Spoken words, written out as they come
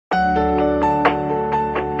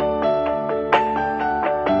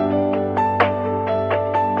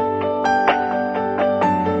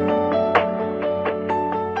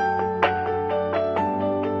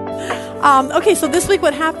Okay, so this week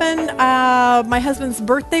what happened, my husband's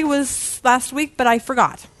birthday was last week, but I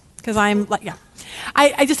forgot because I'm like,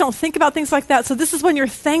 I just don't think about things like that. So this is when you're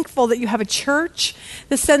thankful that you have a church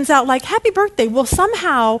that sends out like, happy birthday. Well,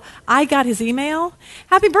 somehow I got his email.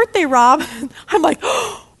 Happy birthday, Rob. I'm like,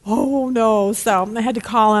 oh no. So I had to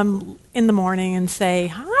call him in the morning and say,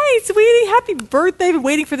 hi, sweetie, happy birthday. I've been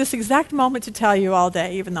waiting for this exact moment to tell you all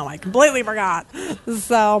day, even though I completely forgot.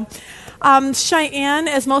 So Cheyenne,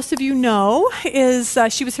 as most of you know, is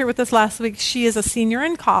she was here with us last week. She is a senior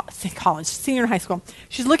in college, senior in high school.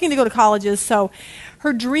 She's looking to go to colleges, so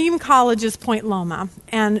her dream college is Point Loma,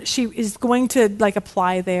 and she is going to like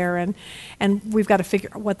apply there, and we've got to figure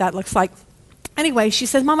out what that looks like. Anyway, she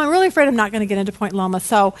says, Mom, I'm really afraid I'm not going to get into Point Loma.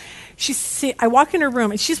 So I walk in her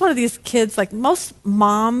room, and she's one of these kids, like most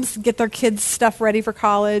moms get their kids' stuff ready for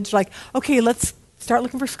college. Like, okay, let's start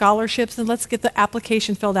looking for scholarships, and let's get the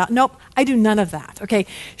application filled out. Nope, I do none of that, okay?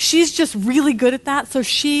 She's just really good at that, so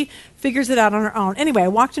she figures it out on her own. Anyway, I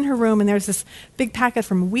walked in her room, and there's this big packet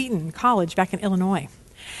from Wheaton College back in Illinois.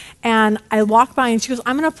 And I walked by, and she goes,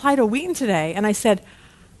 I'm going to apply to Wheaton today. And I said,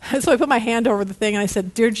 so I put my hand over the thing, and I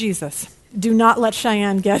said, Dear Jesus, do not let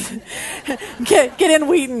Cheyenne get in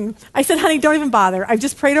Wheaton. I said, honey, don't even bother. I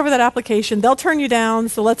just prayed over that application. They'll turn you down.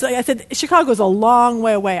 So I said, Chicago's a long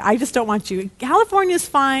way away. I just don't want you. California's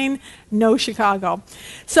fine. No Chicago.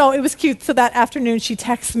 So it was cute. So that afternoon she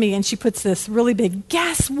texts me and she puts this really big,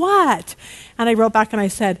 guess what? And I wrote back and I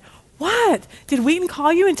said, what? Did Wheaton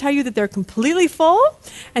call you and tell you that they're completely full?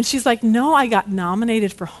 And she's like, no, I got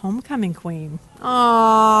nominated for Homecoming Queen.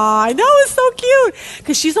 Aw, I know, it's so cute.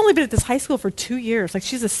 Because she's only been at this high school for 2 years. Like,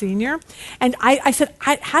 she's a senior. And I said,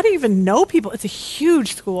 how do you even know people? It's a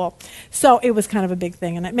huge school. So it was kind of a big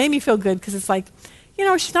thing. And it made me feel good because it's like,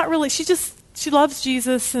 she's not really, she loves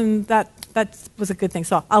Jesus, and that was a good thing.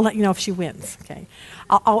 So I'll let you know if she wins, okay?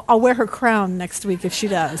 I'll wear her crown next week if she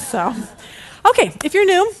does, so. Okay, if you're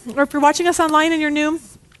new, or if you're watching us online and you're new,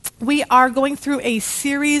 we are going through a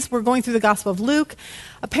series. We're going through the Gospel of Luke,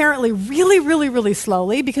 apparently really, really, really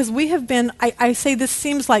slowly, because we have been, I say this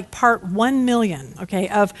seems like part 1 million, okay,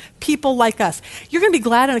 of people like us. You're going to be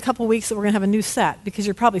glad in a couple weeks that we're going to have a new set, because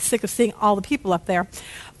you're probably sick of seeing all the people up there.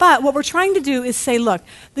 But what we're trying to do is say, look,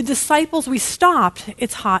 the disciples, we stopped.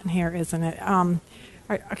 It's hot in here, isn't it?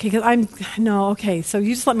 Okay, so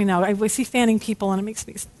you just let me know. I see fanning people, and it makes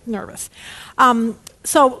me nervous.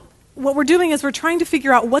 So what we're doing is we're trying to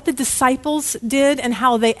figure out what the disciples did and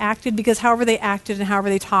how they acted, because however they acted and however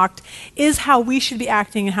they talked is how we should be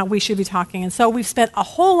acting and how we should be talking. And so we've spent a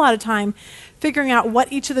whole lot of time figuring out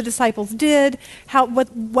what each of the disciples did,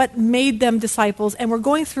 what made them disciples, and we're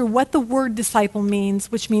going through what the word disciple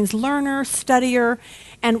means, which means learner, studier,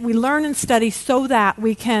 and we learn and study so that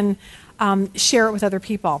we can share it with other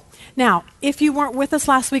people. Now, if you weren't with us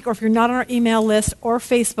last week, or if you're not on our email list or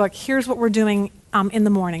Facebook, here's what we're doing in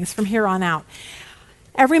the mornings from here on out.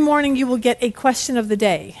 Every morning you will get a question of the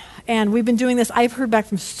day. And we've been doing this. I've heard back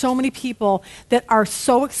from so many people that are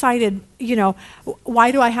so excited,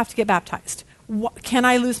 why do I have to get baptized? Can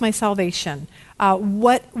I lose my salvation?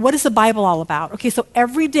 What is the Bible all about? Okay, so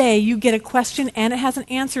every day you get a question and it has an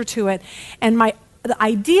answer to it. And the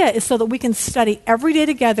idea is so that we can study every day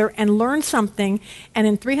together and learn something. And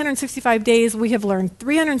in 365 days, we have learned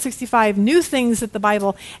 365 new things at the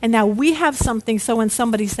Bible. And now we have something, so when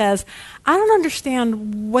somebody says, I don't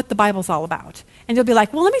understand what the Bible's all about. And you'll be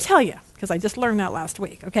like, well, let me tell you, because I just learned that last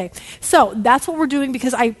week. Okay, so that's what we're doing,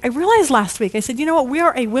 because I realized last week, I said, you know what, we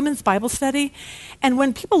are a women's Bible study. And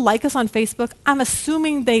when people like us on Facebook, I'm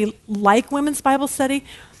assuming they like women's Bible study.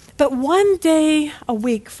 But one day a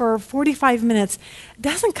week for 45 minutes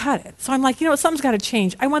doesn't cut it. So I'm like, something's got to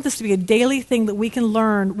change. I want this to be a daily thing that we can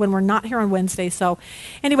learn when we're not here on Wednesday. So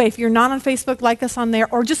anyway, if you're not on Facebook, like us on there,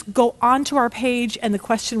 or just go onto our page and the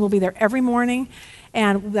question will be there every morning.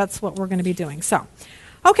 And that's what we're going to be doing. So,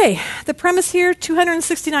 okay, the premise here,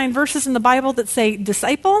 269 verses in the Bible that say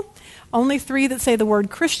disciple. Only 3 that say the word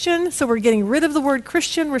Christian. So we're getting rid of the word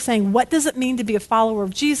Christian. We're saying, what does it mean to be a follower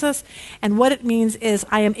of Jesus? And what it means is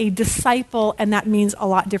I am a disciple, and that means a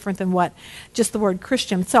lot different than what just the word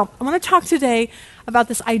Christian. So I want to talk today about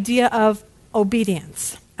this idea of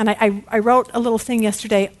obedience. And I wrote a little thing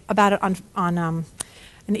yesterday about it on an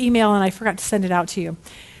email, and I forgot to send it out to you.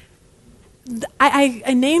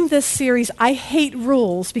 I named this series, I Hate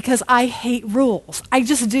Rules, because I hate rules. I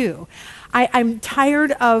just do. I'm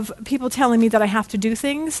tired of people telling me that I have to do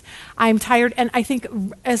things. I'm tired, and I think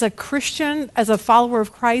as a Christian, as a follower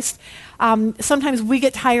of Christ, sometimes we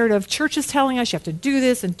get tired of churches telling us you have to do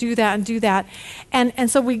this and do that and do that. And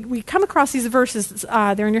so we come across these verses,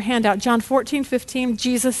 they're in your handout. John 14:15,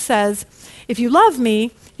 Jesus says, if you love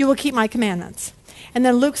me, you will keep my commandments. And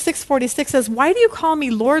then Luke 6:46 says, why do you call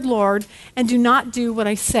me Lord, Lord, and do not do what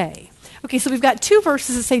I say? Okay, so we've got two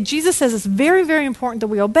verses that say Jesus says it's very, very important that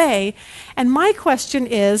we obey. And my question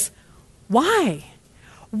is, why?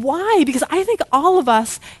 Why? Because I think all of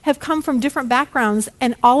us have come from different backgrounds,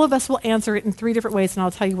 and all of us will answer it in three different ways, and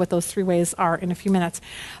I'll tell you what those three ways are in a few minutes.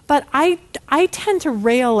 But I tend to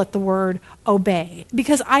rail at the word obey,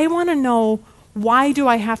 because I want to know, why do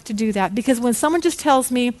I have to do that? Because when someone just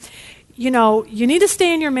tells me, you need to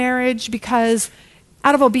stay in your marriage because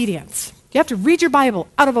out of obedience. You have to read your Bible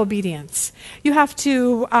out of obedience. You have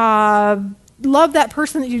to love that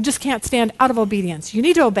person that you just can't stand out of obedience. You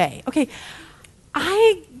need to obey. Okay,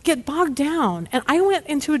 I get bogged down, and I went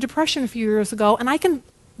into a depression a few years ago, and I can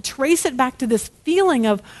trace it back to this feeling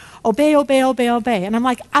of obey, obey, obey, obey. And I'm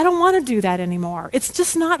like, I don't want to do that anymore. It's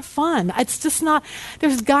just not fun. It's just not,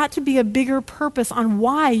 there's got to be a bigger purpose on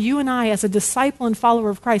why you and I, as a disciple and follower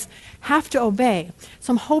of Christ, have to obey.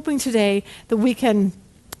 So I'm hoping today that we can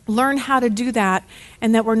learn how to do that,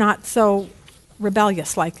 and that we're not so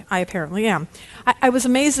rebellious like I apparently am. I was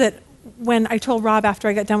amazed that when I told Rob after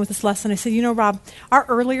I got done with this lesson, I said, Rob, our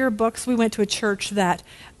earlier books, we went to a church that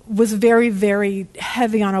was very, very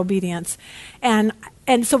heavy on obedience. And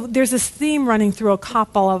so there's this theme running through a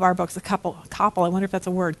couple of our books, I wonder if that's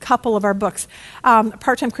a word, couple of our books,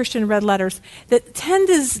 Part-Time Christian Red Letters, that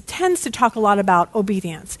tends to talk a lot about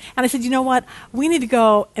obedience. And I said, you know what, we need to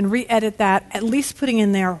go and re-edit that, at least putting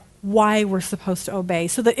in there why we're supposed to obey,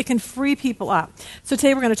 so that it can free people up. So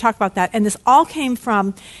today we're going to talk about that. And this all came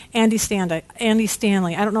from Andy Stanley.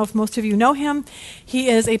 I don't know if most of you know him. He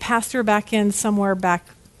is a pastor back in somewhere back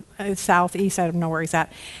southeast. I don't know where he's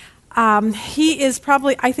at. He is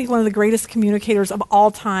probably, I think, one of the greatest communicators of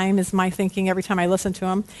all time, is my thinking every time I listen to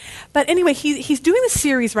him. But anyway, he's doing a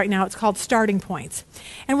series right now. It's called Starting Points.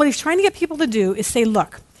 And what he's trying to get people to do is say,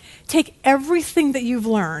 look, take everything that you've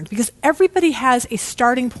learned, because everybody has a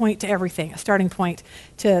starting point to everything. A starting point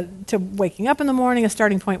to waking up in the morning, a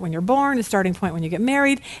starting point when you're born, a starting point when you get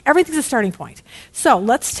married. Everything's a starting point. So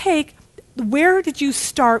let's take, where did you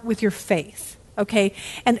start with your faith? Okay,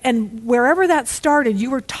 and wherever that started, you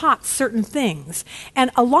were taught certain things. And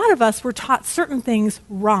a lot of us were taught certain things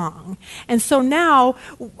wrong. And so now,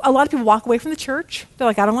 a lot of people walk away from the church. They're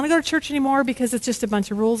like, I don't want to go to church anymore because it's just a bunch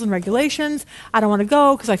of rules and regulations. I don't want to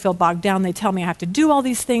go because I feel bogged down. They tell me I have to do all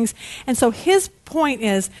these things. And so his point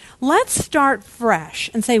is, let's start fresh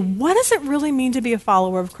and say, what does it really mean to be a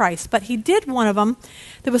follower of Christ? But he did one of them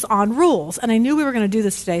that was on rules, and I knew we were going to do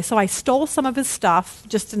this today, so I stole some of his stuff,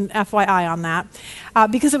 just an FYI on that,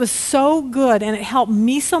 because it was so good and it helped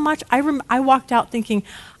me so much. I walked out thinking,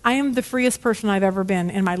 I am the freest person I've ever been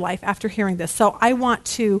in my life after hearing this. So I want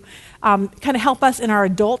to kind of help us in our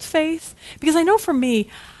adult faith, because I know for me,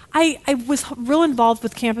 I was real involved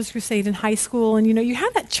with Campus Crusade in high school, and you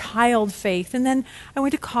have that child faith. And then I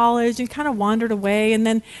went to college and kind of wandered away, and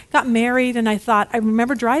then got married, and I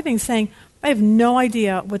remember driving saying, I have no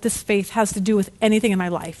idea what this faith has to do with anything in my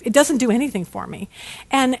life. It doesn't do anything for me.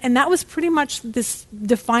 And that was pretty much this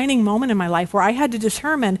defining moment in my life where I had to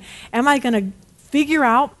determine, am I going to figure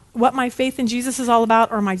out what my faith in Jesus is all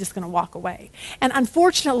about, or am I just going to walk away? And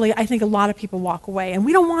unfortunately, I think a lot of people walk away, and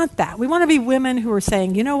we don't want that. We want to be women who are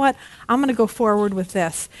saying, you know what, I'm going to go forward with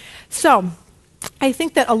this. So I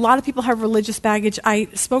think that a lot of people have religious baggage. I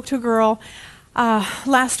spoke to a girl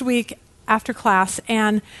last week after class,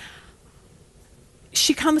 and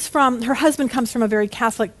her husband comes from a very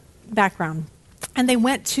Catholic background. And they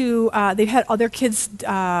went to, they had all their kids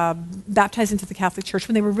baptized into the Catholic Church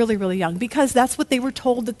when they were really, really young, because that's what they were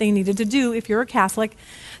told that they needed to do. If you're a Catholic,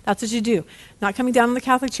 that's what you do. Not coming down on the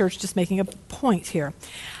Catholic Church, just making a point here.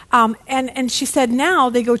 And she said now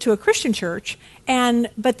they go to a Christian church,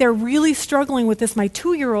 but they're really struggling with this. My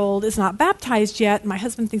 2-year-old is not baptized yet. My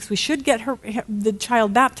husband thinks we should get the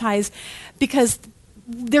child baptized, because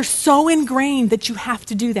they're so ingrained that you have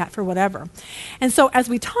to do that for whatever. And so as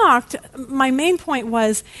we talked, my main point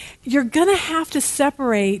was, you're going to have to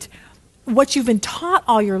separate what you've been taught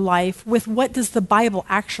all your life with what does the Bible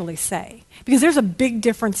actually say. Because there's a big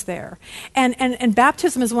difference there. And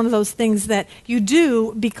baptism is one of those things that you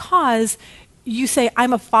do because you say,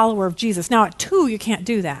 I'm a follower of Jesus. Now, at 2, you can't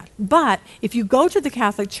do that. But if you go to the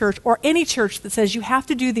Catholic Church or any church that says you have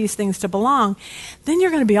to do these things to belong, then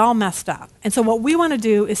you're going to be all messed up. And so what we want to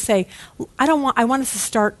do is say, I want us to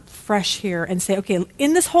start fresh here and say, okay,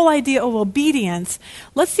 in this whole idea of obedience,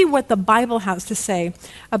 let's see what the Bible has to say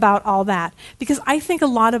about all that. Because I think a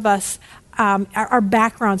lot of us, our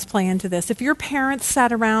backgrounds play into this. If your parents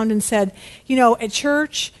sat around and said, at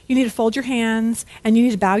church, you need to fold your hands, and you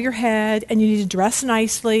need to bow your head, and you need to dress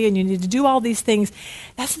nicely, and you need to do all these things,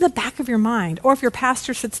 that's in the back of your mind. Or if your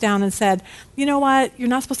pastor sits down and said, you know what, you're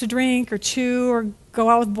not supposed to drink or chew or go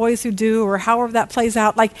out with boys who do, or however that plays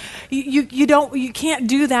out. Like, you can't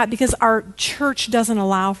do that because our church doesn't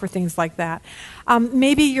allow for things like that.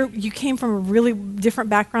 Maybe you came from a really different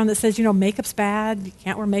background that says, makeup's bad. You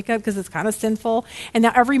can't wear makeup because it's kind of sinful. And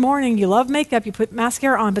now every morning you love makeup, you put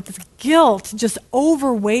mascara on, but this guilt just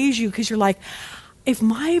overweighs you because you're like, if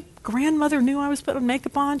my grandmother knew I was putting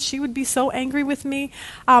makeup on, she would be so angry with me.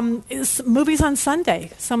 Movies on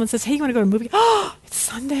Sunday. Someone says, hey, you want to go to a movie? Oh, it's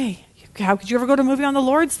Sunday. How could you ever go to a movie on the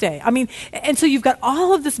Lord's Day? And so you've got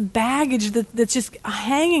all of this baggage that's just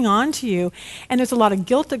hanging on to you, and there's a lot of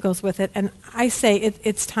guilt that goes with it. And I say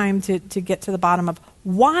it's time to get to the bottom of,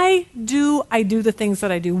 why do I do the things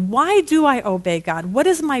that I do? Why do I obey God? What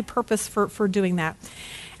is my purpose for doing that?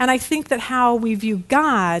 And I think that how we view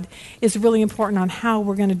God is really important on how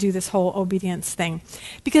we're going to do this whole obedience thing.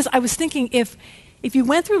 Because I was thinking, if you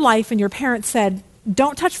went through life and your parents said,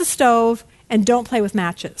 don't touch the stove, and don't play with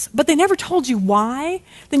matches, but they never told you why,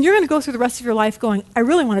 then you're going to go through the rest of your life going, I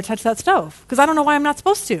really want to touch that stove, because I don't know why I'm not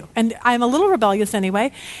supposed to. And I'm a little rebellious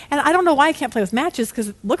anyway, and I don't know why I can't play with matches, because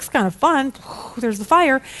it looks kind of fun. There's the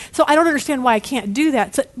fire. So I don't understand why I can't do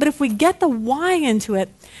that. But if we get the why into it,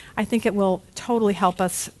 I think it will totally help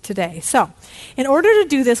us today. So in order to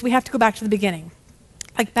do this, we have to go back to the beginning,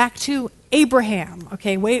 like back to Abraham,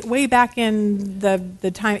 okay, way back in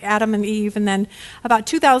the time Adam and Eve, and then about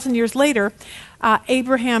 2,000 years later,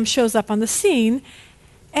 Abraham shows up on the scene,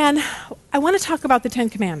 and I want to talk about the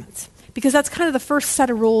 10 Commandments, because that's kind of the first set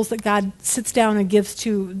of rules that God sits down and gives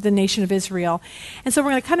to the nation of Israel. And so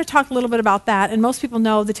we're going to kind of talk a little bit about that, and most people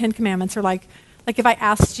know the 10 Commandments are like if I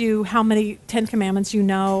asked you how many 10 Commandments you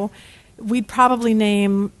know, we'd probably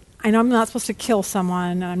name, I know I'm not supposed to kill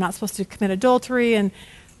someone, and I'm not supposed to commit adultery, and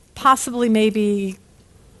possibly maybe,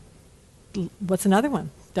 what's another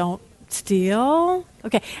one? Don't steal?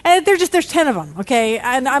 Okay, and there's 10 of them, okay?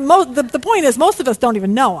 And the point is, most of us don't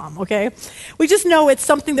even know them, okay? We just know it's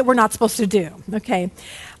something that we're not supposed to do, okay?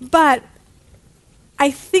 But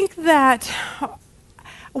I think that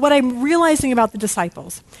what I'm realizing about the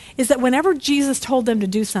disciples is that whenever Jesus told them to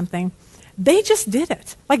do something, they just did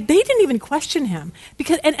it. Like, they didn't even question him.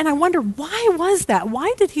 And I wonder, why was that?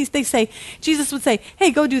 Why did they say, Jesus would say,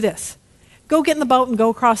 hey, go do this. Go get in the boat and go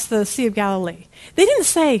across the Sea of Galilee. They didn't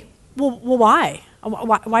say, well, why?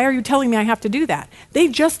 Why are you telling me I have to do that? They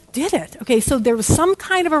just did it. Okay, so there was some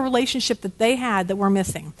kind of a relationship that they had that we're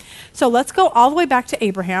missing. So let's go all the way back to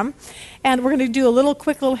Abraham, and we're going to do a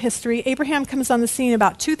quick little history. Abraham comes on the scene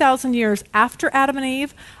about 2,000 years after Adam and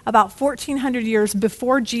Eve, about 1,400 years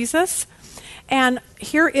before Jesus. And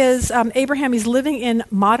here is Abraham. He's living in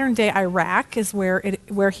modern-day Iraq, is where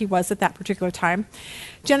he was at that particular time.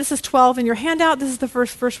 Genesis 12 in your handout. This is the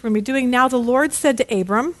first verse we're going to be doing. Now the Lord said to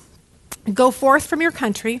Abram, go forth from your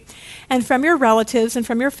country and from your relatives and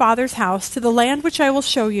from your father's house to the land which I will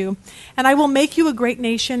show you, and I will make you a great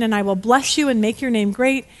nation, and I will bless you and make your name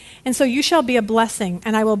great, and so you shall be a blessing,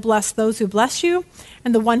 and I will bless those who bless you,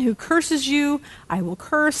 and the one who curses you I will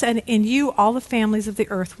curse, and in you all the families of the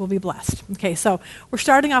earth will be blessed. Okay, so we're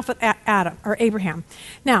starting off with Abraham.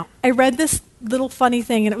 Now, I read this little funny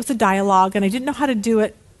thing, and it was a dialogue, and I didn't know how to do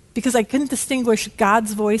it because I couldn't distinguish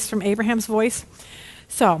God's voice from Abraham's voice.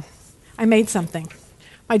 So I made something.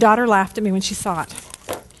 My daughter laughed at me when she saw it.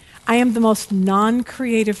 I am the most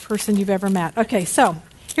non-creative person you've ever met. Okay, so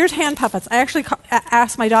here's hand puppets. I actually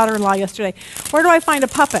asked my daughter-in-law yesterday, where do I find a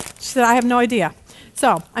puppet? She said, I have no idea.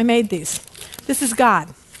 So I made these. This is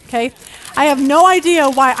God, okay? I have no idea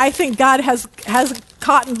why I think God has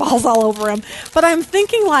cotton balls all over him, but I'm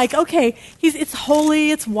thinking like, okay, it's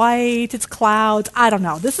holy, it's white, it's clouds. I don't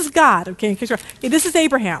know. This is God, okay? This is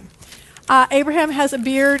Abraham. Abraham has a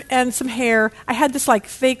beard and some hair. I had this like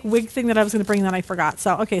fake wig thing that I was going to bring that I forgot.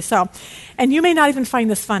 And you may not even find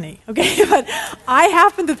this funny, okay? But I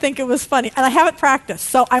happen to think it was funny, and I haven't practiced,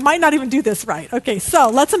 so I might not even do this right. Okay, so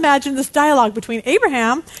let's imagine this dialogue between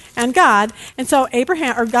Abraham and God. And so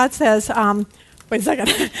God says, wait a second.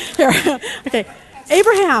 Here, okay.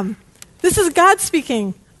 Abraham, this is God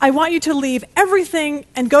speaking. I want you to leave everything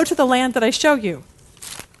and go to the land that I show you.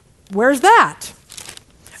 Where's that?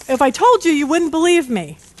 If I told you, you wouldn't believe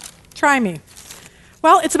me. Try me.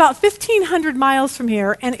 Well, it's about 1,500 miles from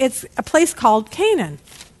here, and it's a place called Canaan.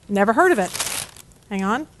 Never heard of it. Hang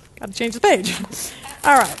on. Got to change the page.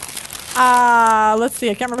 All right. Let's see.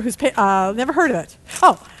 I can't remember who's never heard of it.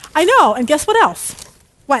 Oh, I know. And guess what else?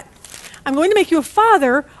 What? I'm going to make you a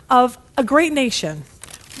father of a great nation.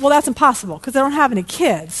 Well, that's impossible because I don't have any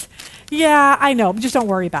kids. Yeah, I know, but just don't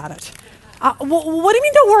worry about it. Well, what do you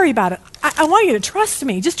mean don't worry about it? I want you to trust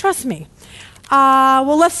me. Just trust me.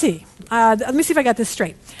 Well, let's see. Let me see if I got this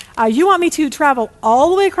straight. You want me to travel all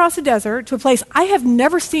the way across the desert to a place I have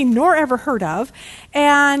never seen nor ever heard of,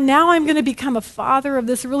 and now I'm going to become a father of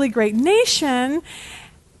this really great nation.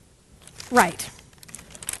 Right.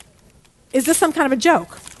 Is this some kind of a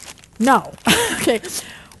joke? No. Okay.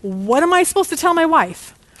 What am I supposed to tell my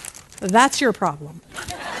wife? That's your problem. Oh,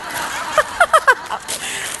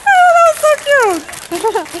 that was so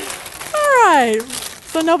cute. All right.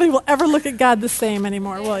 So nobody will ever look at God the same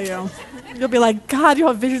anymore, will you? You'll be like, God, you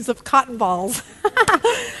have visions of cotton balls.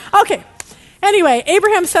 Okay. Anyway,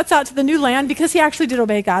 Abraham sets out to the new land because he actually did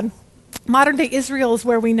obey God. Modern day Israel is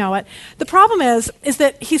where we know it. The problem is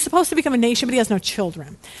that he's supposed to become a nation, but he has no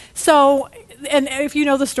children. So, and if you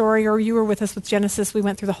know the story, or you were with us with Genesis, we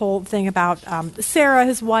went through the whole thing about Sarah,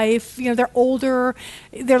 his wife. They're older.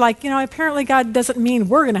 They're like, apparently God doesn't mean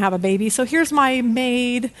we're going to have a baby. So here's my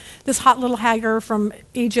maid, this hot little Hagar from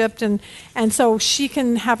Egypt, and so she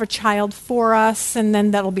can have a child for us, and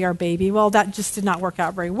then that'll be our baby. Well, that just did not work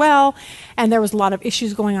out very well, and there was a lot of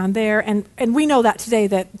issues going on there. And we know that today,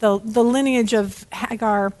 that the lineage of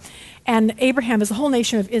Hagar and Abraham is the whole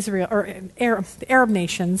nation of Israel, or the Arab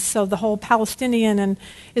nations. So the whole Palestinian and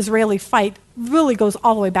Israeli fight really goes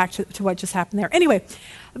all the way back to what just happened there. Anyway,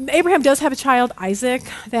 Abraham does have a child, Isaac.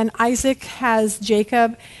 Then Isaac has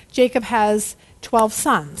Jacob. Jacob has 12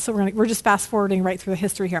 sons. So we're just fast forwarding right through the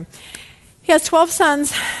history here. He has 12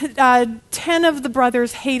 sons. 10 of the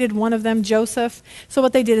brothers hated one of them, Joseph. So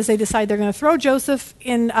what they did is they decided they're going to throw Joseph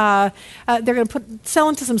in, they're going to sell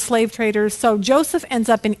him to some slave traders. So Joseph ends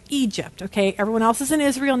up in Egypt, okay? Everyone else is in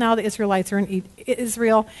Israel now. The Israelites are in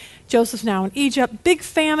Israel. Joseph's now in Egypt. Big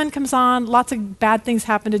famine comes on. Lots of bad things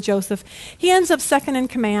happen to Joseph. He ends up second in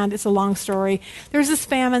command. It's a long story. There's this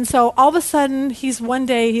famine. So all of a sudden, one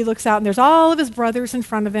day he looks out and there's all of his brothers in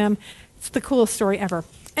front of him. It's the coolest story ever.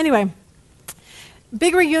 Anyway,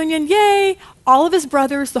 big reunion, yay! All of his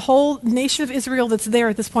brothers, the whole nation of Israel that's there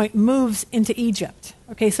at this point, moves into Egypt.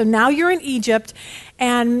 Okay, so now you're in Egypt,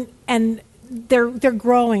 and they're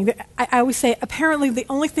growing. I always say, apparently the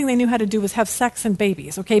only thing they knew how to do was have sex and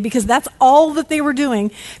babies, okay, because that's all that they were doing,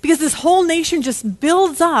 because this whole nation just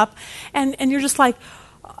builds up, and you're just like,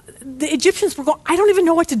 the Egyptians were going, I don't even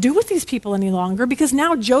know what to do with these people any longer, because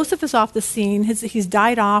now Joseph is off the scene. He's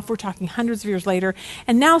died off. We're talking hundreds of years later.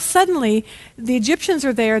 And now suddenly the Egyptians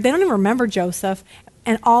are there. They don't even remember Joseph.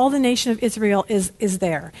 And all the nation of Israel is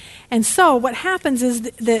there. And so what happens is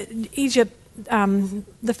the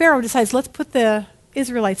Pharaoh decides, let's put the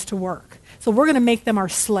Israelites to work. So we're going to make them our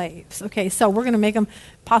slaves. Okay, so we're going to make them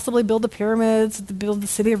possibly build the pyramids, build the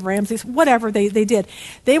city of Ramses, whatever they did.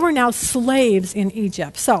 They were now slaves in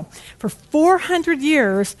Egypt. So for 400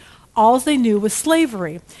 years, all they knew was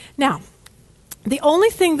slavery. Now, the only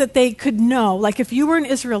thing that they could know, like if you were an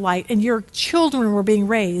Israelite and your children were being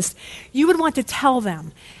raised, you would want to tell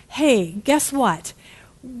them, hey, guess what?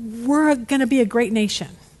 We're going to be a great nation.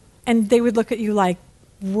 And they would look at you like,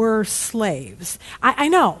 we're slaves. I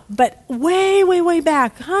know, but way, way, way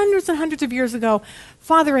back, hundreds and hundreds of years ago,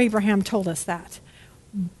 Father Abraham told us that.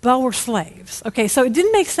 But we're slaves. Okay, so it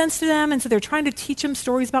didn't make sense to them, and so they're trying to teach them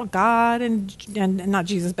stories about God and not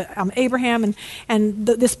Jesus, but Abraham and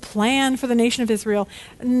this plan for the nation of Israel.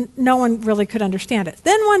 No one really could understand it.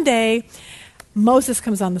 Then one day, Moses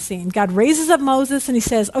comes on the scene. God raises up Moses, and he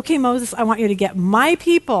says, okay, Moses, I want you to get my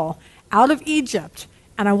people out of Egypt,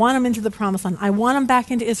 and I want them into the promised land. I want them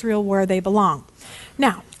back into Israel where they belong.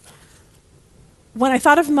 Now, when I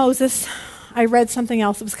thought of Moses, I read something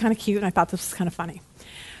else that was kind of cute, and I thought this was kind of funny.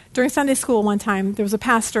 During Sunday school one time, there was a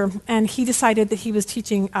pastor, and he decided that he was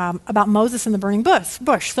teaching about Moses and the burning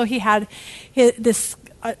bush. So he had this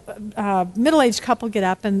middle-aged couple get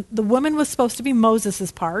up, and the woman was supposed to be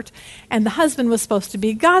Moses' part, and the husband was supposed to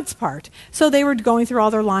be God's part. So they were going through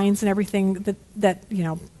all their lines and everything that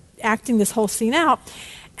acting this whole scene out.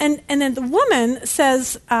 And then the woman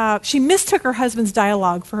says, she mistook her husband's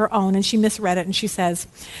dialogue for her own, and she misread it, and she says,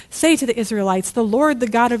 say to the Israelites, the Lord, the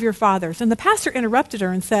God of your fathers. And the pastor interrupted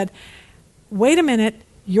her and said, wait a minute,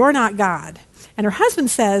 you're not God. And her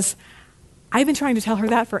husband says, I've been trying to tell her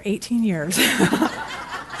that for 18 years.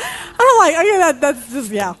 I'm like, okay, that's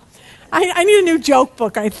just, yeah. I need a new joke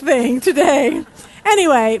book, I think, today.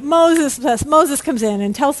 Anyway, Moses comes in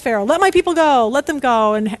and tells Pharaoh, let my people go, let them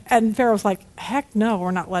go. And Pharaoh's like, heck no,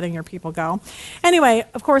 we're not letting your people go. Anyway,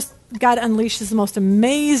 of course, God unleashes the most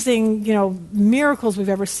amazing, miracles we've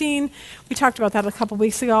ever seen. We talked about that a couple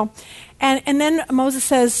weeks ago. And then Moses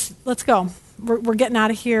says, let's go. We're getting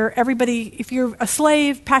out of here. Everybody, if you're a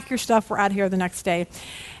slave, pack your stuff. We're out of here the next day.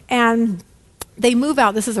 And they move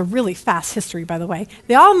out. This is a really fast history, by the way.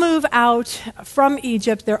 They all move out from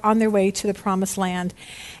Egypt. They're on their way to the promised land.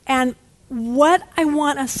 And what I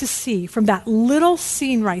want us to see from that little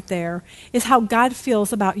scene right there is how God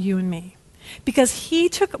feels about you and me. Because he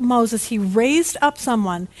took Moses, he raised up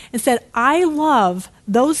someone and said, I love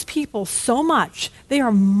those people so much. They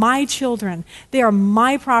are my children. They are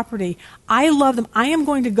my property. I love them. I am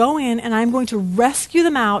going to go in and I'm going to rescue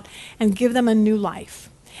them out and give them a new life.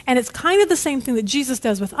 And it's kind of the same thing that Jesus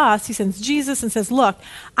does with us. He sends Jesus and says, look,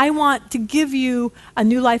 I want to give you a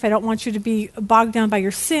new life. I don't want you to be bogged down by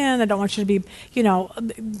your sin. I don't want you to be,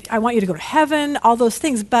 I want you to go to heaven, all those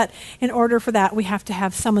things. But in order for that, we have to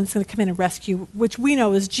have someone that's going to come in and rescue, which we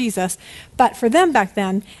know is Jesus. But for them back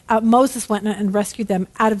then, Moses went and rescued them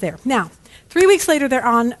out of there. Now, 3 weeks later, they're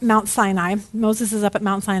on Mount Sinai. Moses is up at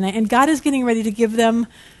Mount Sinai, and God is getting ready to give them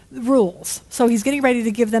rules. So he's getting ready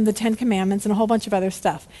to give them the 10 Commandments and a whole bunch of other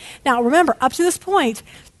stuff. Now, remember, up to this point,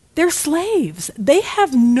 they're slaves. They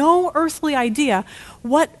have no earthly idea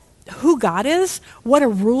who God is, what a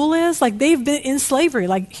rule is. Like, they've been in slavery.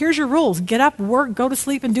 Like, here's your rules. Get up, work, go to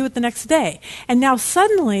sleep, and do it the next day. And now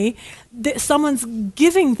suddenly, someone's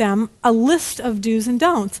giving them a list of do's and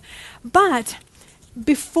don'ts. But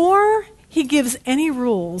before he gives any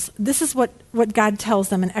rules, this is what God tells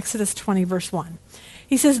them in Exodus 20, verse 1.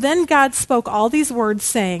 He says, then God spoke all these words,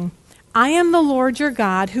 saying, I am the Lord your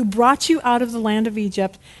God who brought you out of the land of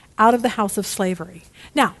Egypt, out of the house of slavery.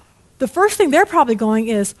 Now, the first thing they're probably going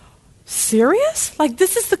is, serious? Like,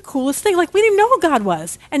 this is the coolest thing. Like, we didn't even know who God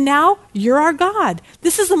was. And now you're our God.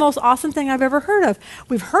 This is the most awesome thing I've ever heard of.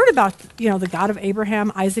 We've heard about, the God of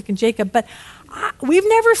Abraham, Isaac, and Jacob, but we've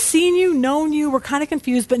never seen you, known you. We're kind of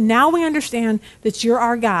confused, but now we understand that you're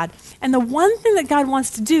our God. And the one thing that God wants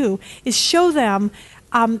to do is show them,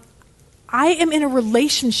 I am in a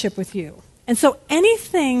relationship with you. And so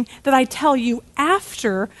anything that I tell you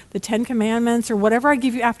after the 10 Commandments or whatever I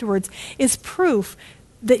give you afterwards is proof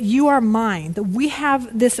that you are mine, that we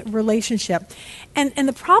have this relationship. And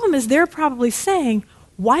the problem is they're probably saying,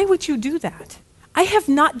 why would you do that? I have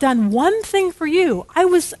not done one thing for you. I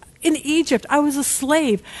was in Egypt. I was a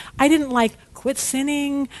slave. I didn't quit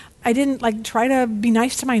sinning. I didn't try to be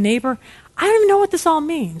nice to my neighbor. I don't even know what this all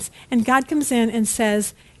means. And God comes in and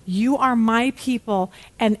says, you are my people,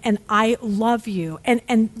 and I love you.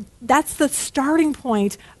 And that's the starting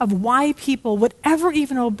point of why people would ever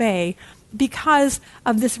even obey, because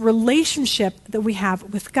of this relationship that we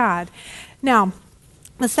have with God. Now,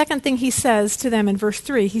 the second thing he says to them in verse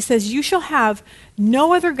 3, he says, you shall have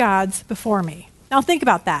no other gods before me. Now think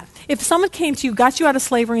about that. If someone came to you, got you out of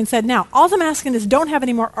slavery, and said, now, all I'm asking is don't have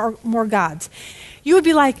any more gods, you would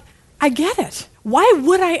be like, I get it. Why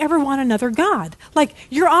would I ever want another God? Like,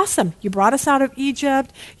 you're awesome. You brought us out of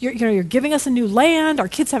Egypt. You're giving us a new land. Our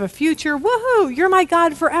kids have a future. Woohoo! You're my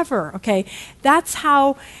God forever. Okay, that's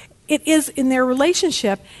how it is in their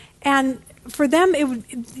relationship. And for them,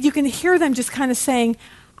 you can hear them just kind of saying,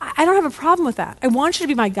 I don't have a problem with that. I want you to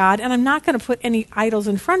be my God, and I'm not going to put any idols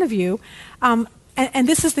in front of you. And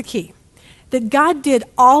this is the key, that God did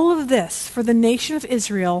all of this for the nation of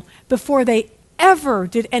Israel before they ever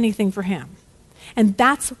did anything for him. And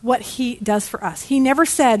that's what he does for us. He never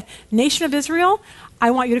said, nation of Israel, I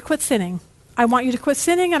want you to quit sinning. I want you to quit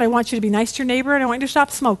sinning, and I want you to be nice to your neighbor, and I want you to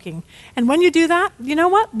stop smoking. And when you do that, you know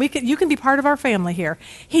what? You can be part of our family here.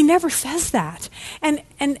 He never says that. And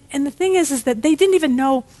the thing is that they didn't even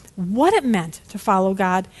know what it meant to follow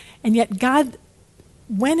God, and yet God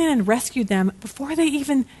went in and rescued them before they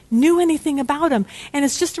even knew anything about him. And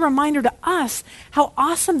it's just a reminder to us how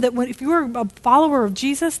awesome that if you were a follower of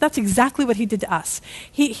Jesus, that's exactly what he did to us.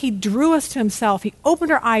 He drew us to himself. He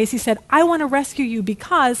opened our eyes. He said, I want to rescue you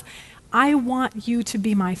because I want you to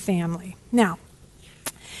be my family. Now,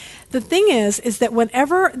 the thing is that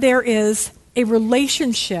whenever there is a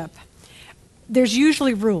relationship, there's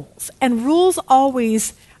usually rules. And rules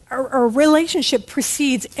always, or a relationship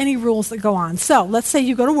precedes any rules that go on. So let's say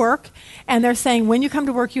you go to work, and they're saying when you come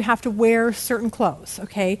to work, you have to wear certain clothes,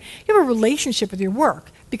 okay? You have a relationship with your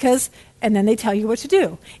work, and then they tell you what to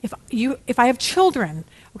do. If I have children,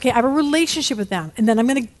 okay, I have a relationship with them, and then I'm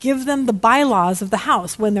going to give them the bylaws of the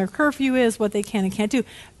house, when their curfew is, what they can and can't do,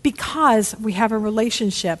 because we have a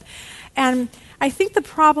relationship. And I think the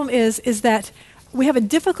problem is that we have a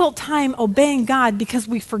difficult time obeying God because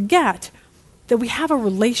we forget that we have a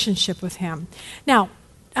relationship with him. Now,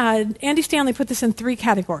 Andy Stanley put this in 3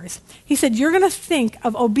 categories. He said, you're going to think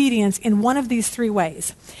of obedience in one of these 3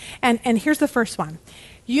 ways. And here's the first one.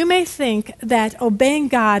 You may think that obeying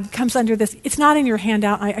God comes under this. It's not in your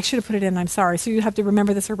handout. I should have put it in. I'm sorry. So you have to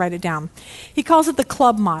remember this or write it down. He calls it the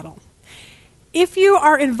club model. If you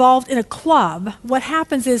are involved in a club, what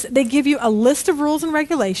happens is they give you a list of rules and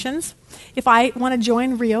regulations. If I want to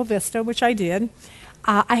join Rio Vista, which I did,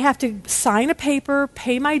 I have to sign a paper,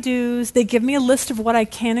 pay my dues. They give me a list of what I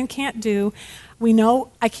can and can't do. We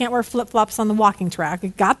know I can't wear flip-flops on the walking track. I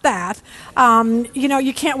got that.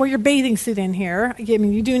 You can't wear your bathing suit in here. I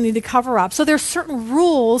mean, you do need to cover up. So there's certain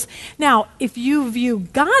rules. Now, if you view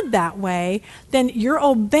God that way, then you're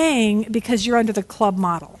obeying because you're under the club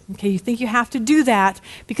model. Okay, you think you have to do that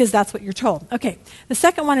because that's what you're told. Okay, the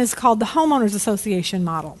second one is called the Homeowners Association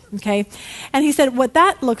model. Okay, and he said what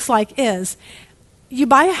that looks like is you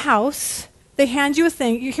buy a house. They hand you a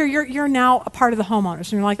thing. You're now a part of the homeowners.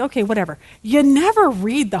 And you're like, okay, whatever. You never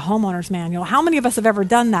read the homeowner's manual. How many of us have ever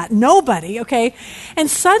done that? Nobody, okay? And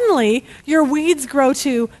suddenly, your weeds grow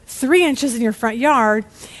to 3 inches in your front yard.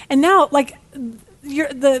 And now, like,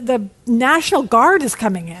 the National Guard is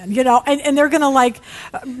coming in, and they're going to,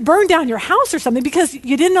 burn down your house or something because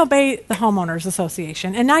you didn't obey the homeowners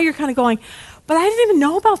association. And now you're kind of going, but I didn't even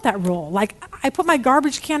know about that rule. Like, I put my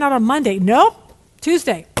garbage can out on Monday. Nope,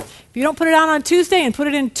 Tuesday. If you don't put it out on Tuesday and put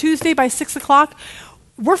it in Tuesday by 6 o'clock,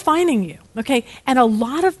 we're fining you, okay? And a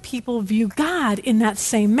lot of people view God in that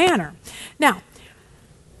same manner. Now,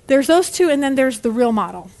 there's those 2, and then there's the real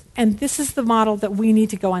model. And this is the model that we need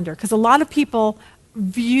to go under, because a lot of people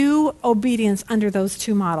view obedience under those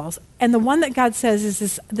 2 models. And the one that God says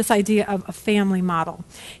is this idea of a family model.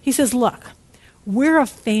 He says, look, we're a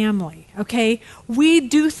family, okay? We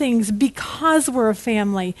do things because we're a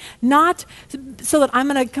family, not so that I'm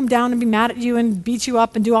going to come down and be mad at you and beat you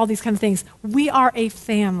up and do all these kind of things. We are a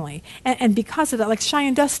family. And because of that, like Shy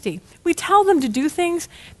and Dusty, we tell them to do things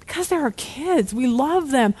because they're our kids. We love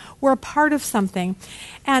them. We're a part of something.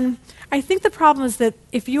 And I think the problem is that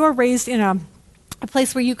if you are raised in a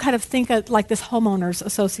place where you kind of think of like this homeowners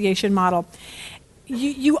association model,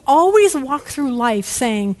 you always walk through life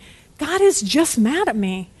saying, God is just mad at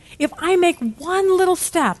me. If I make one little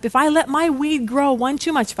step, if I let my weed grow one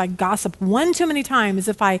too much, if I gossip one too many times,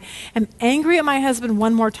 if I am angry at my husband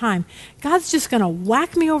one more time, God's just going to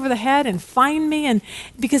whack me over the head and fine me, and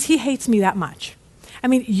because he hates me that much. I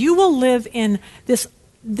mean, you will live in this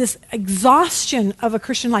exhaustion of a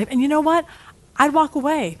Christian life. And you know what? I'd walk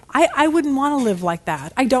away. I wouldn't want to live like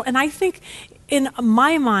that. I don't. And I think in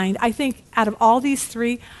my mind, I think out of all these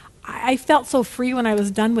 3, I felt so free when I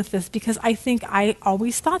was done with this because I think I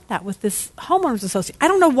always thought that with this homeowners association. I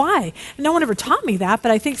don't know why. No one ever taught me that,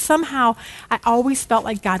 but I think somehow I always felt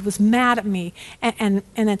like God was mad at me. And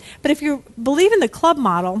then, but if you believe in the club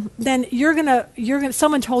model, then you're gonna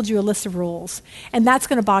someone told you a list of rules, and that's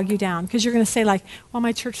gonna bog you down because you're gonna say like, well,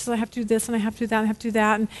 my church says I have to do this and I have to do that and I have to do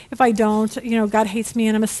that, and if I don't, God hates me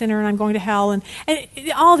and I'm a sinner and I'm going to hell and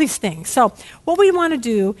all these things. So what we want to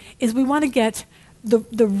do is we want to get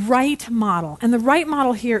the right model. And the right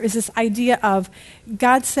model here is this idea of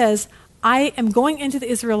God says, I am going into the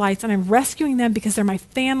Israelites and I'm rescuing them because they're my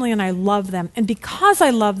family and I love them. And because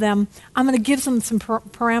I love them, I'm going to give them some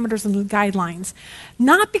parameters and guidelines.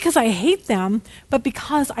 Not because I hate them, but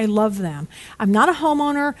because I love them. I'm not a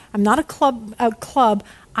homeowner. I'm not a club.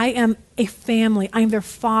 I am a family. I am their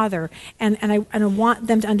father. And I want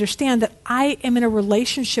them to understand that I am in a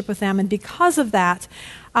relationship with them. And because of that,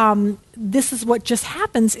 this is what just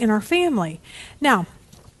happens in our family. Now,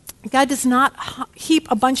 God does not heap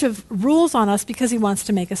a bunch of rules on us because he wants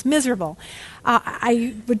to make us miserable.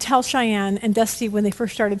 I would tell Cheyenne and Dusty when they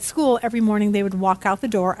first started school, every morning they would walk out the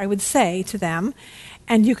door, I would say to them,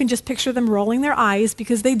 and you can just picture them rolling their eyes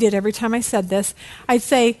because they did every time I said this, I'd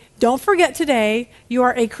say, don't forget today, you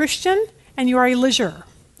are a Christian and you are a leisure.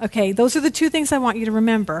 Okay, those are the 2 things I want you to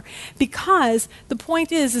remember, because the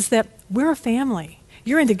point is that we're a family.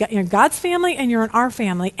 You're in God's family and you're in our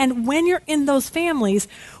family. And when you're in those families,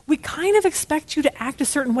 we kind of expect you to act a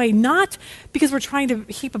certain way, not because we're trying to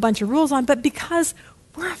heap a bunch of rules on, but because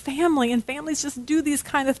we're a family and families just do these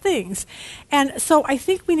kind of things. And so I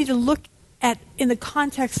think we need to look at, in the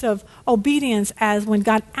context of obedience, as when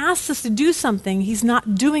God asks us to do something, he's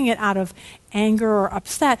not doing it out of anger or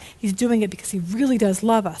upset. He's doing it because he really does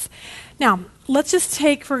love us. Now, let's just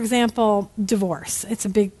take, for example, divorce. It's a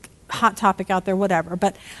big hot topic out there, whatever.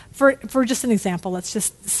 But for just an example, let's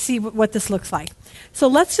just see what this looks like. So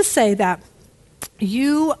let's just say that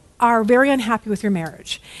you are very unhappy with your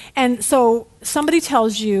marriage. And so somebody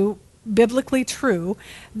tells you, biblically true,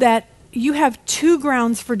 that you have 2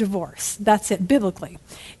 grounds for divorce. That's it, biblically.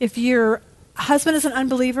 If your husband is an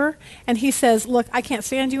unbeliever and he says, look, I can't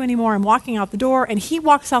stand you anymore, I'm walking out the door, and he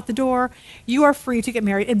walks out the door, you are free to get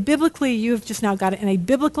married. And biblically, you've just now got it in a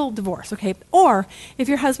biblical divorce, okay? Or if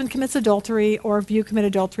your husband commits adultery, or if you commit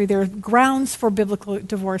adultery, there are grounds for biblical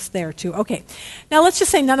divorce there too. Okay, now let's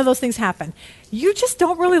just say none of those things happen. You just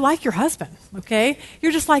don't really like your husband, okay?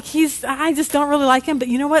 You're just like, I just don't really like him, but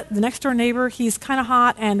you know what? The next door neighbor, he's kind of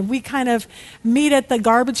hot, and we kind of meet at the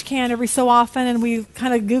garbage can every so often, and we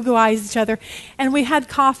kind of goo-goo-eyes each other, and we had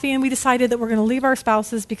coffee, and we decided that we're going to leave our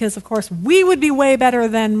spouses because, of course, we would be way better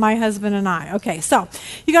than my husband and I. Okay, so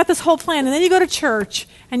you got this whole plan, and then you go to church,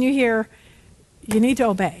 and you hear, you need to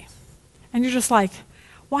obey. And you're just like,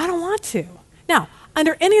 well, I don't want to. Now,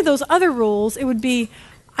 under any of those other rules, it would be,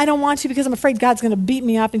 I don't want to because I'm afraid God's going to beat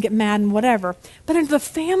me up and get mad and whatever. But under the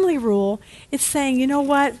family rule, it's saying, you know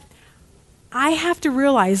what? I have to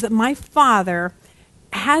realize that my Father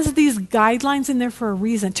has these guidelines in there for a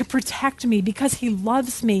reason, to protect me because he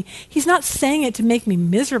loves me. He's not saying it to make me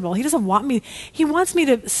miserable. He doesn't want me. He wants me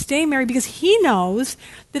to stay married because he knows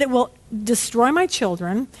that it will destroy my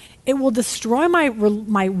children. It will destroy my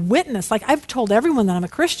witness. Like, I've told everyone that I'm a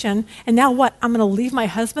Christian, and now what? I'm going to leave my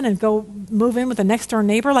husband and go move in with the next door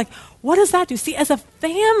neighbor? Like, what does that do? See, as a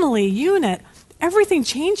family unit, everything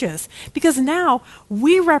changes because now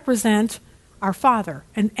we represent our Father.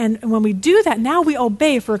 And when we do that, now we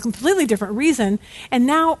obey for a completely different reason. And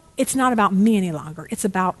now it's not about me any longer. It's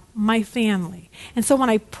about my family. And so when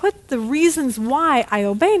I put the reasons why I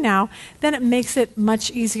obey now, then it makes it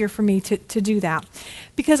much easier for me to do that.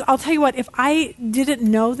 Because I'll tell you what, if I didn't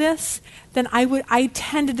know this, then I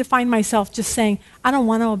tended to find myself just saying, I don't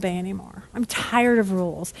want to obey anymore. I'm tired of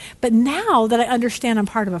rules. But now that I understand I'm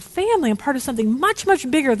part of a family, I'm part of something much,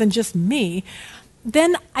 much bigger than just me,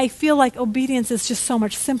 then I feel like obedience is just so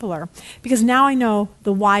much simpler because now I know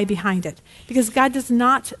the why behind it. Because God does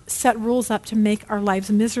not set rules up to make our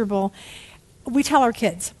lives miserable. We tell our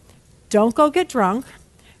kids, don't go get drunk,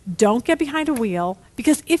 don't get behind a wheel,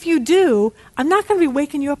 because if you do, I'm not going to be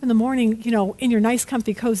waking you up in the morning, in your nice,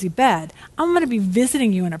 comfy, cozy bed. I'm going to be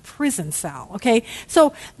visiting you in a prison cell, okay?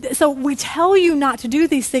 So we tell you not to do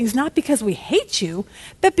these things not because we hate you,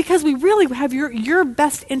 but because we really have your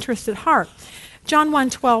best interest at heart. John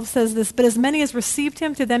 1:12 says this, but as many as received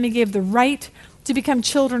him, to them he gave the right to become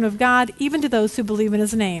children of God, even to those who believe in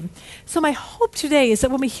his name. So my hope today is that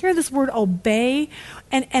when we hear this word obey,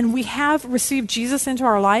 and we have received Jesus into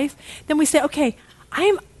our life, then we say, okay,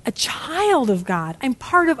 I'm a child of God. I'm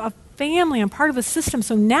part of a family. I'm part of a system.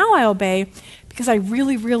 So now I obey because I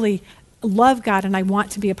really, really love God and I want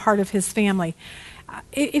to be a part of his family.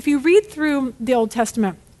 If you read through the Old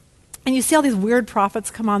Testament, and you see all these weird prophets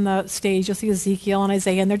come on the stage. You'll see Ezekiel and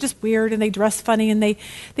Isaiah, and they're just weird, and they dress funny, and they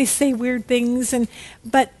say weird things.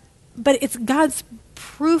 But it's God's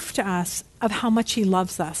proof to us of how much he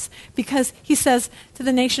loves us. Because he says to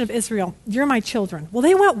the nation of Israel, you're my children. Well,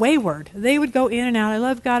 they went wayward. They would go in and out. I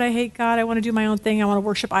love God. I hate God. I want to do my own thing. I want to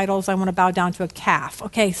worship idols. I want to bow down to a calf.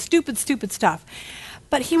 Okay, stupid stuff.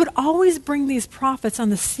 But he would always bring these prophets on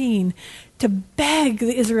the scene to beg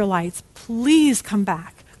the Israelites, please come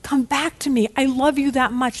back. Come back to me. I love you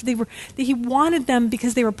that much. He wanted them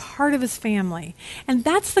because they were part of his family. And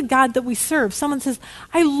that's the God that we serve. Someone says,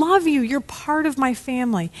 I love you. You're part of my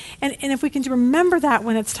family. And if we can remember that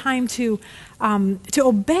when it's time to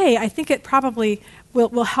obey, I think it probably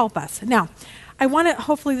will help us. Now,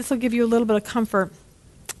 hopefully this will give you a little bit of comfort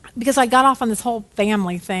because I got off on this whole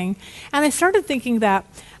family thing. And I started thinking that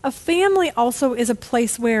a family also is a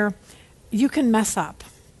place where you can mess up.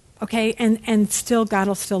 Okay, and still God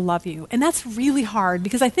will still love you. And that's really hard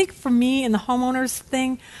because I think for me in the homeowners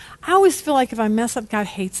thing, I always feel like if I mess up, God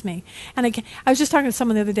hates me. And I was just talking to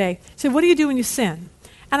someone the other day. He said, what do you do when you sin?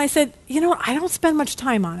 And I said, I don't spend much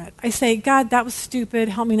time on it. I say, God, that was stupid.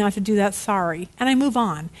 Help me not to do that. Sorry. And I move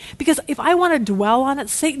on. Because if I want to dwell on it,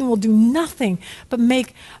 Satan will do nothing but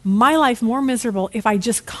make my life more miserable if I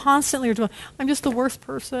just constantly dwell. I'm just the worst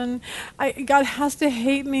person. God has to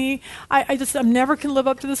hate me. I never can live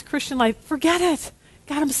up to this Christian life. Forget it.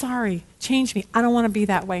 God, I'm sorry. Change me. I don't want to be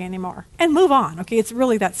that way anymore. And move on. Okay, it's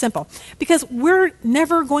really that simple. Because we're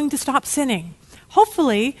never going to stop sinning.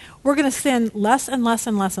 Hopefully, we're going to sin less and less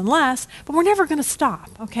and less and less, but we're never going to stop,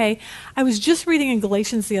 okay? I was just reading in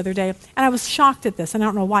Galatians the other day, and I was shocked at this, and I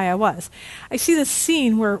don't know why I was. I see this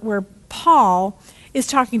scene where Paul is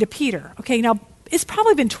talking to Peter. Okay, now, it's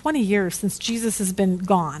probably been 20 years since Jesus has been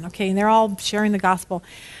gone, okay, and they're all sharing the gospel.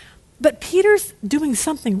 But Peter's doing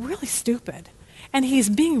something really stupid. and he's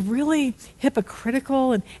being really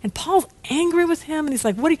hypocritical, and Paul's angry with him, and he's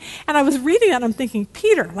like, and I was reading that, and I'm thinking,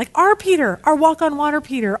 Peter, like our walk on water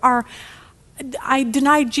Peter, I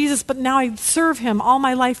denied Jesus, but now I serve him all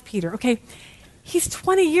my life Peter, okay? He's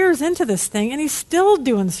 20 years into this thing, and he's still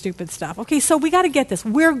doing stupid stuff. Okay, so we got to get this.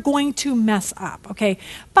 We're going to mess up, okay?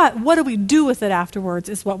 But what do we do with it afterwards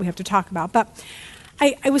is what we have to talk about. But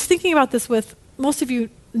I was thinking about this with, most of you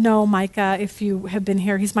know Micah, if you have been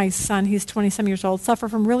here. He's my son. He's 20-some years old, suffered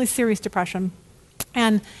from really serious depression.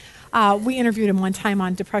 And we interviewed him one time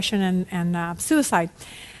on depression and suicide.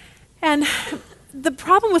 And the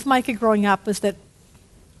problem with Micah growing up was that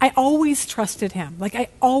I always trusted him. Like, I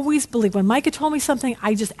always believed. When Micah told me something,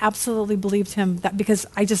 I just absolutely believed him, that because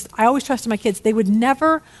I always trusted my kids. They would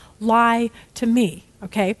never lie to me,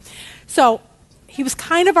 okay? So he was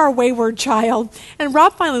kind of our wayward child. And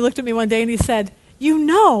Rob finally looked at me one day and he said, you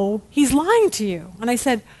know he's lying to you. And I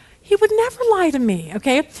said, he would never lie to me,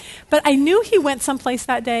 okay? But I knew he went someplace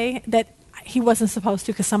that day that he wasn't supposed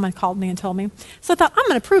to, because someone called me and told me. So I thought, I'm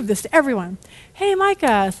going to prove this to everyone. Hey,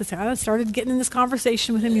 Micah. So I started getting in this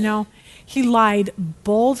conversation with him, He lied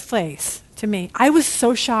bold-faced to me. I was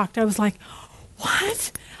so shocked. I was like,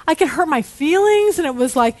 what? I could hurt my feelings? And it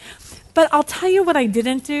was like, but I'll tell you what I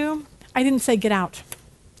didn't do. I didn't say, get out.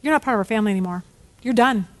 You're not part of our family anymore. You're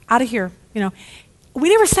done. Out of here. We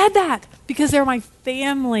never said that because they're my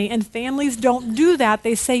family, and families don't do that.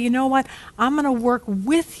 They say, you know what, I'm going to work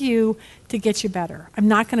with you to get you better. I'm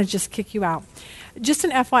not going to just kick you out. Just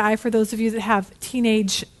an FYI for those of you that have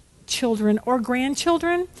teenage children or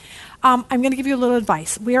grandchildren, I'm going to give you a little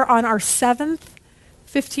advice. We are on our 7th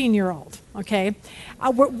 15-year-old, okay?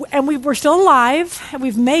 We're still alive, and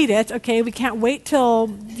we've made it, okay? We can't wait till,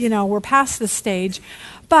 we're past this stage.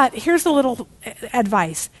 But here's a little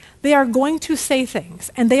advice. They are going to say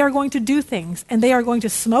things, and they are going to do things, and they are going to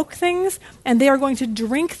smoke things, and they are going to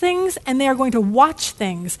drink things, and they are going to watch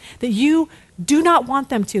things that you do not want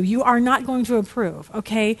them to. You are not going to approve,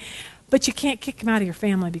 okay? But you can't kick them out of your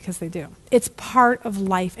family because they do. It's part of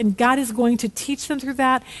life, and God is going to teach them through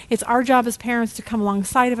that. It's our job as parents to come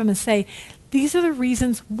alongside of them and say, these are the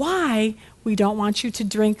reasons why we don't want you to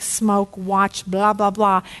drink, smoke, watch, blah, blah,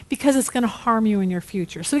 blah, because it's going to harm you in your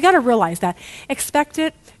future. So we got to realize that. Expect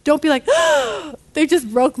it. Don't be like, oh, they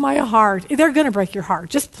just broke my heart. They're going to break your heart.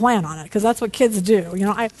 Just plan on it, because that's what kids do.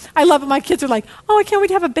 I love it. My kids are like, oh, I can't wait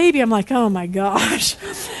to have a baby. I'm like, oh my gosh.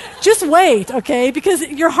 Just wait, okay? Because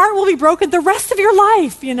your heart will be broken the rest of your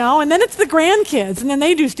life, and then it's the grandkids, and then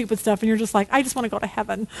they do stupid stuff, and you're just like, I just want to go to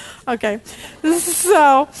heaven, okay?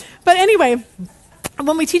 But anyway,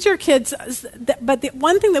 when we teach our kids, but the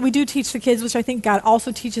one thing that we do teach the kids, which I think God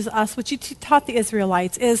also teaches us, which He taught the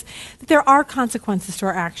Israelites, is that there are consequences to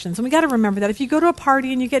our actions. And we got to remember that if you go to a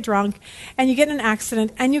party and you get drunk and you get in an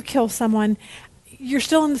accident and you kill someone, you're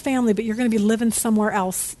still in the family, but you're going to be living somewhere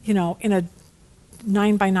else, in a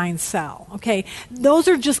 9-by-9 cell, okay? Those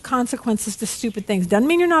are just consequences to stupid things. Doesn't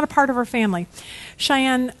mean you're not a part of our family.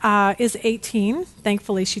 Cheyenne is 18.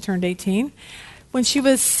 Thankfully, she turned 18. When she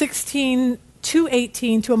was 16 to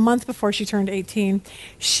 18, to a month before she turned 18,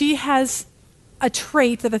 she has a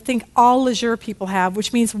trait that I think all leisure people have,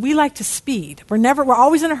 which means we like to speed. We're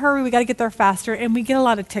always in a hurry. We got to get there faster, and we get a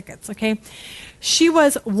lot of tickets, okay? She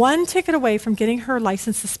was one ticket away from getting her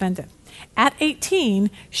license suspended. At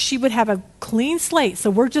 18, she would have a clean slate,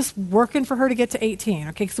 so we're just working for her to get to 18,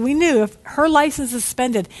 okay? Because we knew if her license is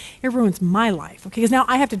suspended, it ruins my life, okay? Because now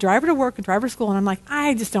I have to drive her to work and drive her to school, and I'm like,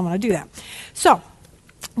 I just don't want to do that. So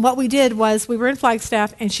what we did was we were in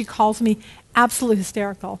Flagstaff, and she calls me absolutely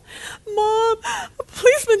hysterical. Mom, a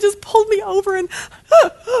policeman just pulled me over, and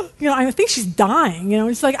I think she's dying.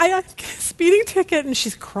 It's like, I got a speeding ticket, and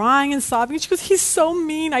she's crying and sobbing. She goes, he's so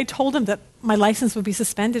mean. I told him that my license would be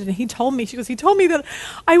suspended, and he told me that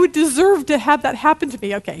I would deserve to have that happen to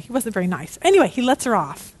me. Okay, he wasn't very nice. Anyway, he lets her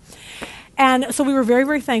off. And so we were very,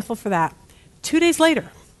 very thankful for that. 2 days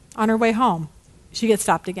later, on her way home, she gets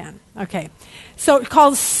stopped again. Okay. So it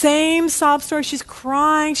calls same sob story. She's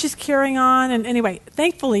crying. She's carrying on. And anyway,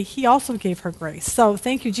 thankfully, He also gave her grace. So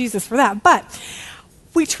thank you, Jesus, for that. But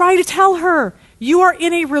we try to tell her, you are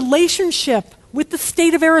in a relationship with the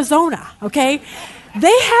state of Arizona, okay?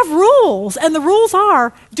 They have rules, and the rules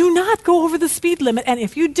are, do not go over the speed limit, and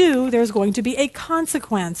if you do, there's going to be a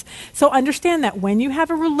consequence. So understand that when you have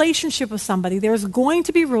a relationship with somebody, there's going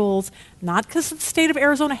to be rules, not because the state of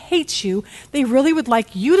Arizona hates you. They really would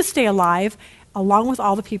like you to stay alive, along with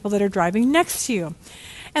all the people that are driving next to you.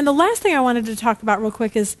 And the last thing I wanted to talk about real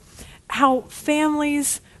quick is how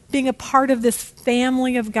families, being a part of this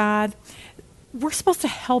family of God, we're supposed to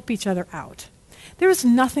help each other out. There is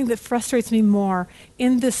nothing that frustrates me more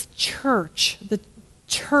in this church, the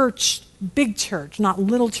church, big church, not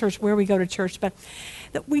little church where we go to church, but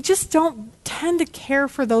that we just don't tend to care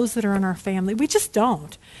for those that are in our family. We just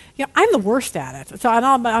don't. I'm the worst at it. So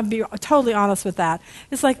I'll be totally honest with that.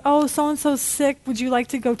 It's like, oh, so-and-so's sick. Would you like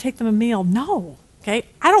to go take them a meal? No. Okay.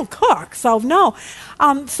 I don't cook. So no.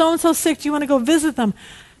 So-and-so's sick. Do you want to go visit them?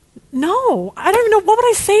 No. I don't even know. What would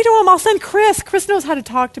I say to him? I'll send Chris. Chris knows how to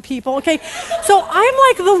talk to people. Okay. So I'm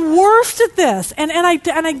like the worst at this. And I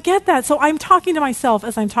get that. So I'm talking to myself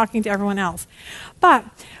as I'm talking to everyone else. But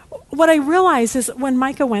what I realized is when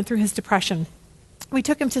Micah went through his depression, we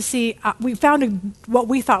took him to see, we found what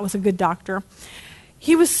we thought was a good doctor.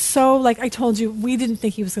 He was so, like I told you, we didn't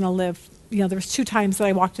think he was going to live. There was 2 times that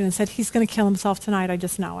I walked in and said, he's going to kill himself tonight, I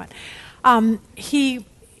just know it.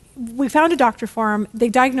 We found a doctor for him. They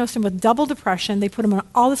diagnosed him with double depression. They put him on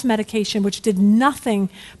all this medication, which did nothing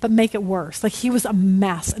but make it worse. Like he was a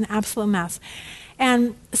mess, an absolute mess.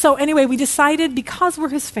 And so anyway, we decided because we're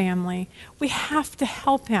his family, we have to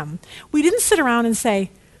help him. We didn't sit around and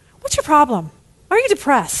say, what's your problem? Are you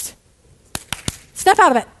depressed? Step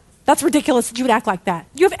out of it. That's ridiculous that you would act like that.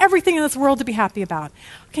 You have everything in this world to be happy about.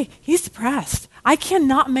 Okay, he's depressed. I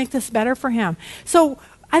cannot make this better for him. So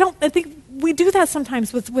I think we do that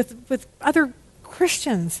sometimes with other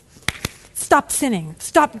Christians. Stop sinning.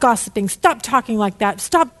 Stop gossiping. Stop talking like that.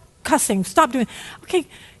 Stop cussing. Stop doing. Okay,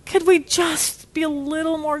 could we just be a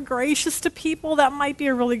little more gracious to people? That might be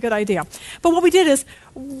a really good idea. But what we did is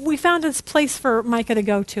we found this place for Micah to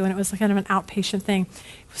go to, and it was kind of an outpatient thing.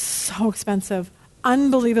 It was so expensive,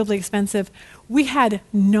 unbelievably expensive. We had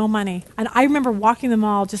no money. And I remember walking the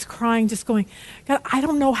mall, just crying, just going, God, I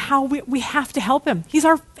don't know how we have to help him. He's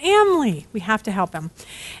our family. We have to help him.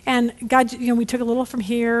 And God, we took a little from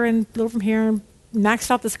here and a little from here and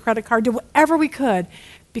maxed out this credit card, did whatever we could,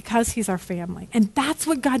 because he's our family. And that's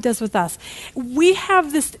what God does with us. We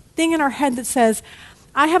have this thing in our head that says,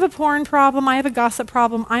 I have a porn problem, I have a gossip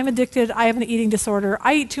problem, I'm addicted, I have an eating disorder,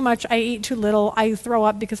 I eat too much, I eat too little, I throw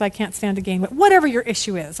up because I can't stand to gain weight. Whatever your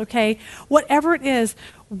issue is, okay? Whatever it is,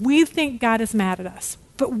 we think God is mad at us.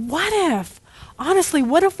 But what if, honestly,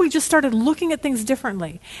 what if we just started looking at things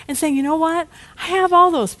differently and saying, you know what? I have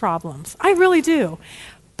all those problems. I really do.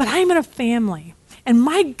 But I'm in a family. And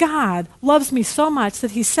my God loves me so much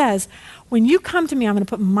that he says, when you come to me, I'm going to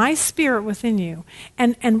put my spirit within you.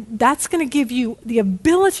 And that's going to give you the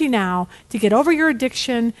ability now to get over your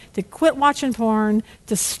addiction, to quit watching porn,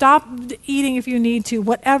 to stop eating if you need to,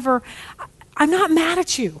 whatever. I'm not mad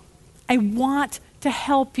at you. I want to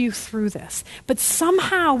help you through this. But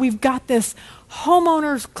somehow we've got this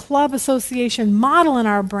homeowners club association model in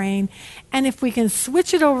our brain, and if we can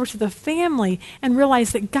switch it over to the family and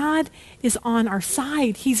realize that God is on our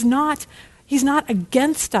side, He's not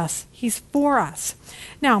against us, He's for us.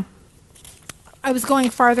 Now, I was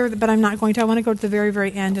going farther, but I'm not going to. I want to go to the very,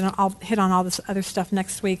 very end, and I'll hit on all this other stuff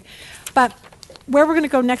next week. But where we're going to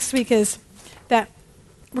go next week is that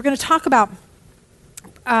we're going to talk about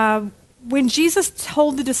when Jesus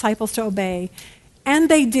told the disciples to obey, and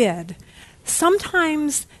they did,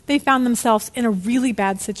 sometimes they found themselves in a really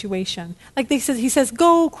bad situation. Like he says,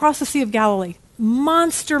 go cross the Sea of Galilee.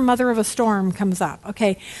 Monster mother of a storm comes up,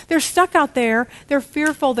 okay? They're stuck out there. They're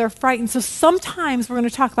fearful. They're frightened. So sometimes we're going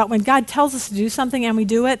to talk about when God tells us to do something and we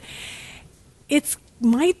do it, it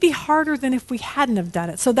might be harder than if we hadn't have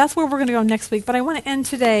done it. So that's where we're going to go next week. But I want to end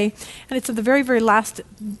today, and it's at the very, very last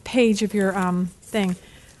page of your thing.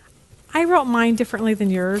 I wrote mine differently than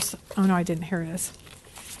yours. Oh, no, I didn't. Here it is.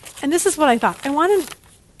 And this is what I thought. I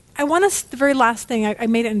want us, the very last thing, I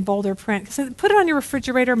made it in bolder print. So put it on your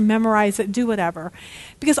refrigerator, memorize it, do whatever.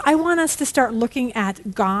 Because I want us to start looking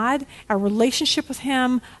at God, our relationship with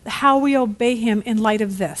Him, how we obey Him in light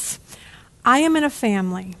of this. I am in a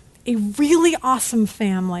family, a really awesome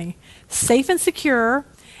family, safe and secure.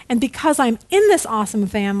 And because I'm in this awesome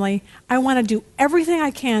family, I want to do everything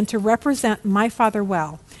I can to represent my Father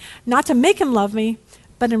well. Not to make Him love me,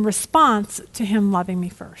 but in response to Him loving me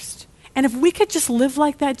first. And if we could just live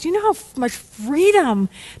like that, do you know how much freedom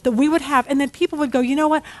that we would have? And then people would go, you know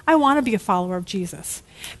what? I want to be a follower of Jesus.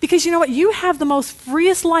 Because you know what? You have the most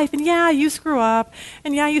freest life. And yeah, you screw up.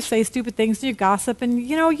 And yeah, you say stupid things and you gossip. And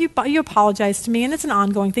you know, you apologize to me. And it's an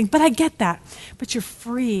ongoing thing. But I get that. But you're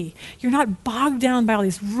free. You're not bogged down by all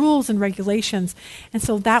these rules and regulations. And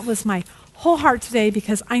so that was my whole heart today,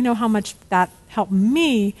 because I know how much that helped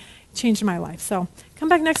me change my life. So come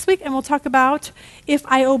back next week and we'll talk about, if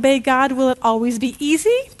I obey God, will it always be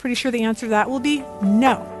easy? Pretty sure the answer to that will be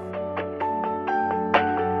no.